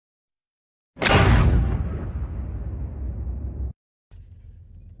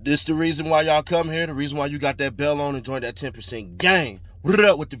This the reason why y'all come here, the reason why you got that bell on and join that 10% gang. What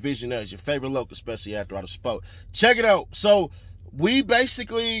up with the Visionaries, your favorite local, especially after I spoke. Check it out. So we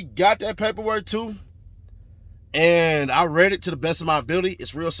basically got that paperwork too, and I read it to the best of my ability.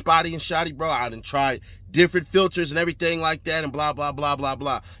 It's real spotty and shoddy, bro. I done tried different filters and everything like that and blah, blah, blah, blah,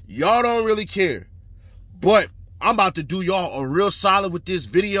 blah. Y'all don't really care. But I'm about to do y'all a real solid with this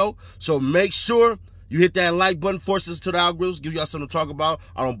video, so make sure you hit that like button, force us to the algorithms, give y'all something to talk about.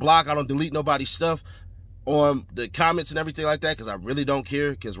 I don't block, I don't delete nobody's stuff on the comments and everything like that, because I really don't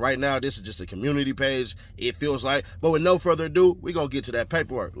care, because right now this is just a community page, it feels like. But with no further ado, we're going to get to that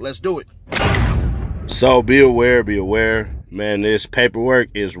paperwork. Let's do it. So be aware, man, this paperwork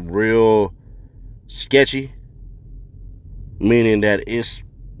is real sketchy, meaning that it's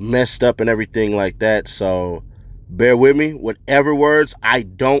messed up and everything like that. So bear with me. Whatever words I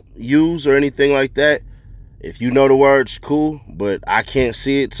don't use or anything like that, if you know the words, cool, but I can't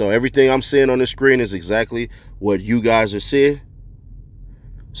see it. So everything I'm seeing on the screen is exactly what you guys are seeing.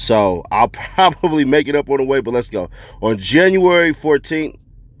 So I'll probably make it up on the way, but let's go. On January 14th,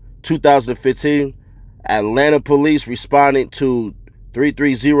 2015, Atlanta police responded to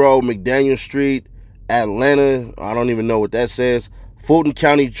 330 McDaniel Street, Atlanta. I don't even know what that says. Fulton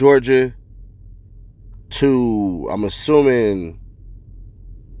County, Georgia, to, I'm assuming,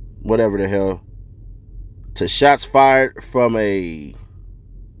 whatever the hell, to shots fired from a,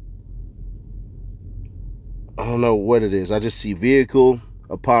 I don't know what it is. I just see vehicle.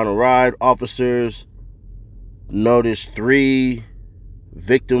 Upon arrival, officers noticed 3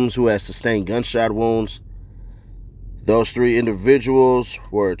 victims who had sustained gunshot wounds. Those 3 individuals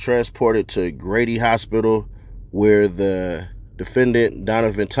were transported to Grady Hospital, where the defendant,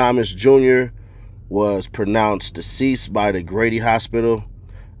 Donovan Thomas Jr., was pronounced deceased by the Grady Hospital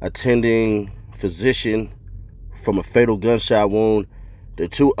attending physician from a fatal gunshot wound. The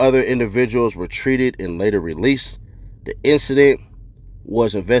 2 other individuals were treated and later released. The incident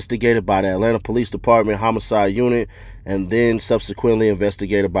was investigated by the Atlanta Police Department Homicide Unit and then subsequently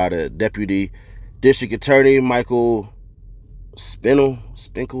investigated by the Deputy District Attorney Michael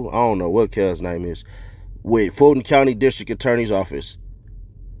Spinkle, I don't know what his name is, with Fulton County District Attorney's Office.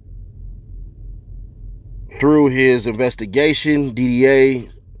 Through his investigation, DDA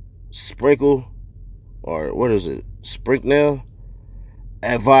Sprinkle, or what is it, Sprinknell,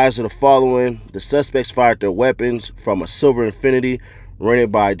 advised of the following. The suspects fired their weapons from a silver Infiniti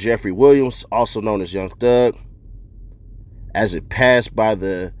rented by Jeffrey Williams, also known as Young Thug, as it passed by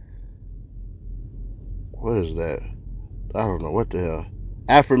the, what is that? I don't know what the hell.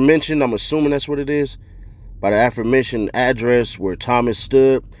 Aforementioned, I'm assuming that's what it is, by the aforementioned address where Thomas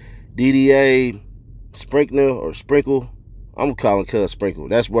stood. DDA Sprinkner or Sprinkle, I'm calling Cuz Sprinkle.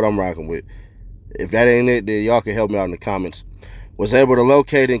 That's what I'm rocking with. If that ain't it, then y'all can help me out in the comments. Was able to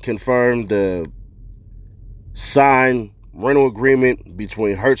locate and confirm the signed rental agreement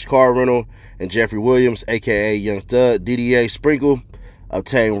between Hertz Car Rental and Jeffrey Williams, aka Young Thug. DDA Sprinkle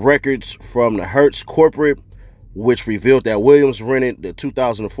obtained records from the Hertz corporate, which revealed that Williams rented the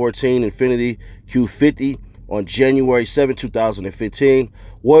 2014 Infiniti Q50 on January 7, 2015.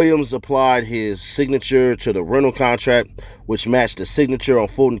 Williams applied his signature to the rental contract, which matched the signature on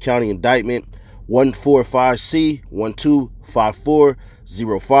Fulton County Indictment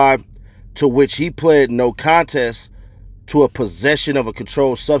 145C-125405, to which he pled no contest to a possession of a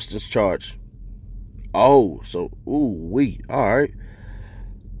controlled substance charge. Oh, so, all right.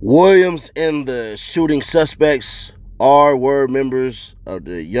 Williams and the shooting suspects were members of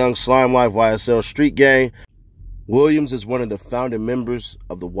the Young Slime Life YSL Street Gang. Williams is one of the founding members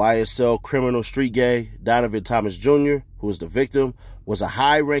of the YSL criminal street gang. Donovan Thomas Jr., who is the victim, was a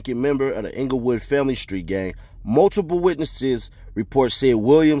high-ranking member of the Inglewood Family Street Gang. Multiple witnesses report seeing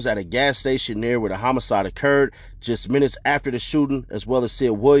Williams at a gas station near where the homicide occurred just minutes after the shooting, as well as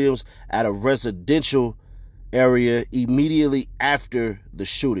seeing Williams at a residential area immediately after the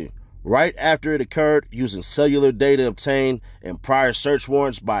shooting. Right after it occurred, using cellular data obtained and prior search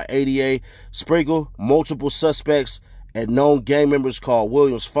warrants by ADA Sprinkle, multiple suspects and known gang members called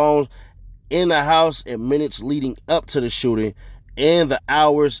Williams' phone in the house in minutes leading up to the shooting and the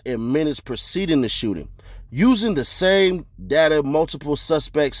hours and minutes preceding the shooting. Using the same data, multiple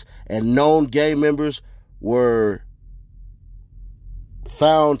suspects and known gang members were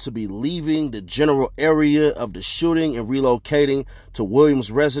found to be leaving the general area of the shooting and relocating to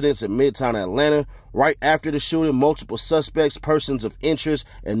Williams' residence in Midtown Atlanta. Right after the shooting, multiple suspects, persons of interest,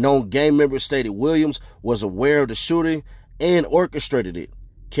 and known gang members stated Williams was aware of the shooting and orchestrated it.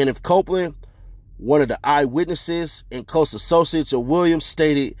 Kenneth Copeland, one of the eyewitnesses and close associates of Williams,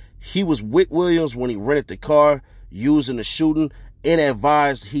 stated he was with Williams when he rented the car used in the shooting and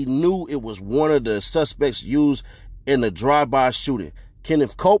advised he knew it was one of the suspects used in the drive-by shooting.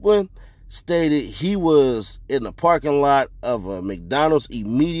 Kenneth Copeland stated he was in the parking lot of a McDonald's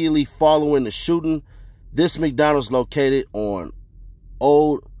immediately following the shooting. This McDonald's located on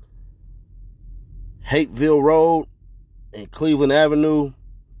Old Hateville Road and Cleveland Avenue,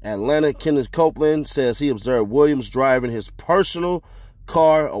 Atlanta. Kenneth Copeland says he observed Williams driving his personal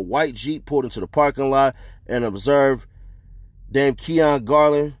car, a white Jeep, pulled into the parking lot, and observed Keon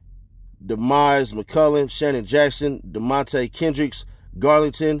Garland, Demise McCullen, Shannon Jackson, DeMonte Kendricks,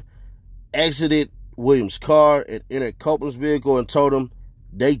 Garlington exited Williams' car and entered Copeland's vehicle and told him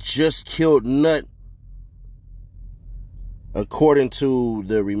they just killed Nut. According to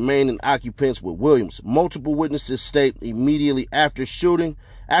the remaining occupants with Williams, multiple witnesses state immediately after the shooting,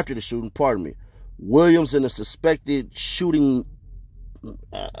 Williams and the suspected shooting,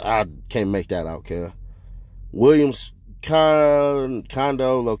 I can't make that out, Kel. Williams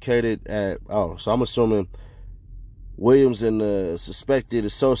condo located at, so I'm assuming Williams and the suspected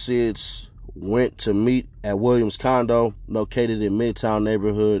associates went to meet at Williams' condo located in Midtown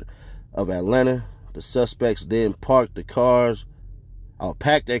neighborhood of Atlanta. The suspects then packed their cars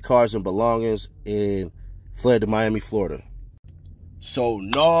and belongings and fled to Miami, Florida. So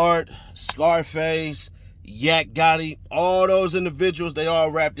Nard, Scarface, Yak Gotti, all those individuals, they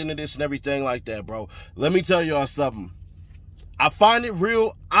all wrapped into this and everything like that, bro. Let me tell y'all something. I find it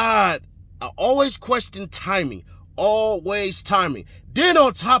real odd. I always question timing. Always timing. Then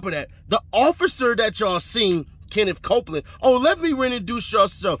on top of that, the officer that y'all seen, Kenneth Copeland. Oh, let me reintroduce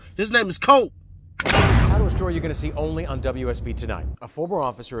yourself. His name is Cope. Now to a story you're going to see only on WSB tonight. A former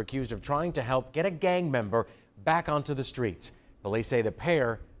officer accused of trying to help get a gang member back onto the streets. Police say the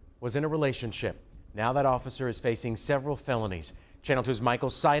pair was in a relationship. Now that officer is facing several felonies. Channel 2's Michael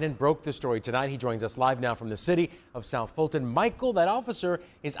Seiden broke the story tonight. He joins us live now from the city of South Fulton. Michael, that officer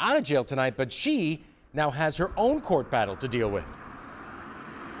is out of jail tonight, but she now has her own court battle to deal with.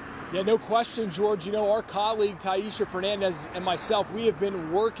 Yeah, no question, George. You know, our colleague Taisha Fernandez and myself, we have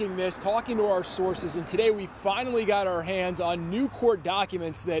been working this, talking to our sources, and today we finally got our hands on new court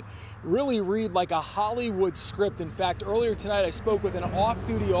documents that really read like a Hollywood script. In fact, earlier tonight I spoke with an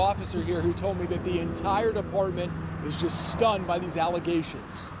off-duty officer here who told me that the entire department is just stunned by these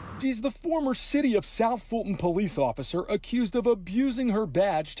allegations. She's the former City of South Fulton police officer accused of abusing her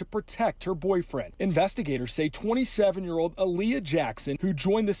badge to protect her boyfriend. Investigators say 27-year-old Aaliyah Jackson, who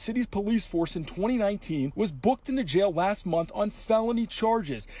joined the city's police force in 2019, was booked into jail last month on felony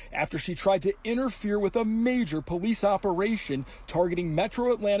charges after she tried to interfere with a major police operation targeting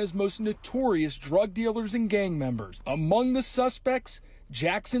Metro Atlanta's most notorious drug dealers and gang members. Among the suspects,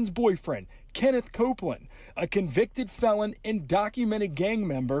 Jackson's boyfriend, Kenneth Copeland, a convicted felon and documented gang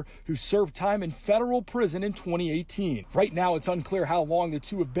member who served time in federal prison in 2018. Right now, it's unclear how long the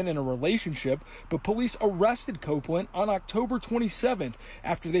two have been in a relationship, but police arrested Copeland on October 27th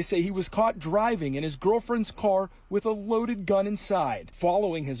after they say he was caught driving in his girlfriend's car with a loaded gun inside.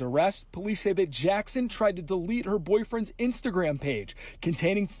 Following his arrest, police say that Jackson tried to delete her boyfriend's Instagram page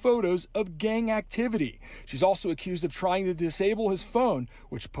containing photos of gang activity. She's also accused of trying to disable his phone,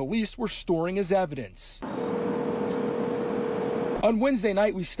 which police were storing as evidence. On Wednesday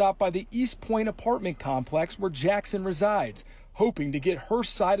night, we stopped by the East Point apartment complex where Jackson resides, hoping to get her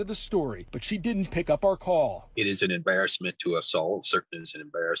side of the story, but she didn't pick up our call. It is an embarrassment to us all. Certainly it's an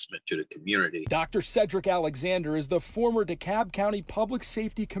embarrassment to the community. Dr. Cedric Alexander is the former DeKalb County Public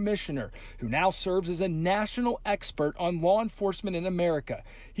Safety Commissioner who now serves as a national expert on law enforcement in America.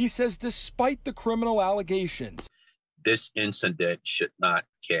 He says despite the criminal allegations, this incident should not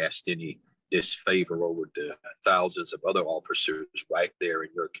cast any disfavor over the thousands of other officers right there in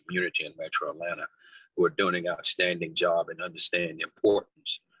your community in Metro Atlanta who are doing an outstanding job and understand the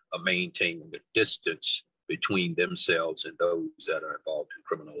importance of maintaining the distance between themselves and those that are involved in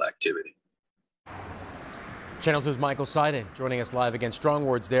criminal activity. Channel 2's Michael Seiden joining us live again. Strong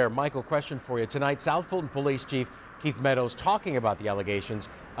words there. Michael, question for you. Tonight, South Fulton Police Chief Keith Meadows talking about the allegations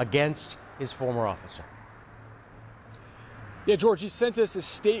against his former officer. Yeah, George, he sent us a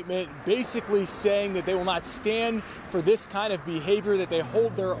statement basically saying that they will not stand for this kind of behavior, that they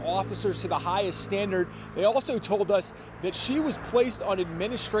hold their officers to the highest standard. They also told us that she was placed on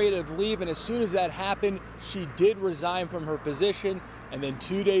administrative leave, and as soon as that happened, she did resign from her position, and then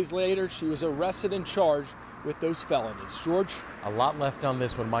 2 days later, she was arrested and charged with those felonies. George? A lot left on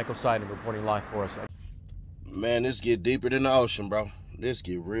this one. Michael Seiden reporting live for us. Man, this get deeper than the ocean, bro. This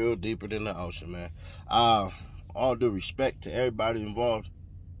get real deeper than the ocean, man. All due respect to everybody involved,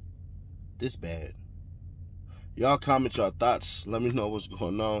 this bad. Y'all comment your thoughts. Let me know what's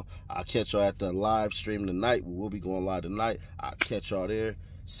going on. I'll catch y'all at the live stream tonight. We will be going live tonight. I'll catch y'all there.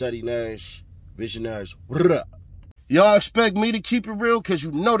 SNITCH, Visionaries. Y'all expect me to keep it real? Because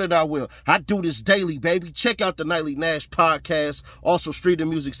you know that I will. I do this daily, baby. Check out the Nightly Nash podcast. Also, Street and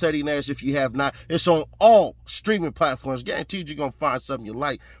Music SNITCH if you have not. It's on all streaming platforms. Guaranteed you're going to find something you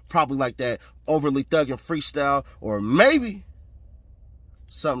like. Probably like that overly thug and freestyle. Or maybe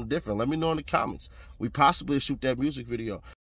something different. Let me know in the comments. We possibly shoot that music video.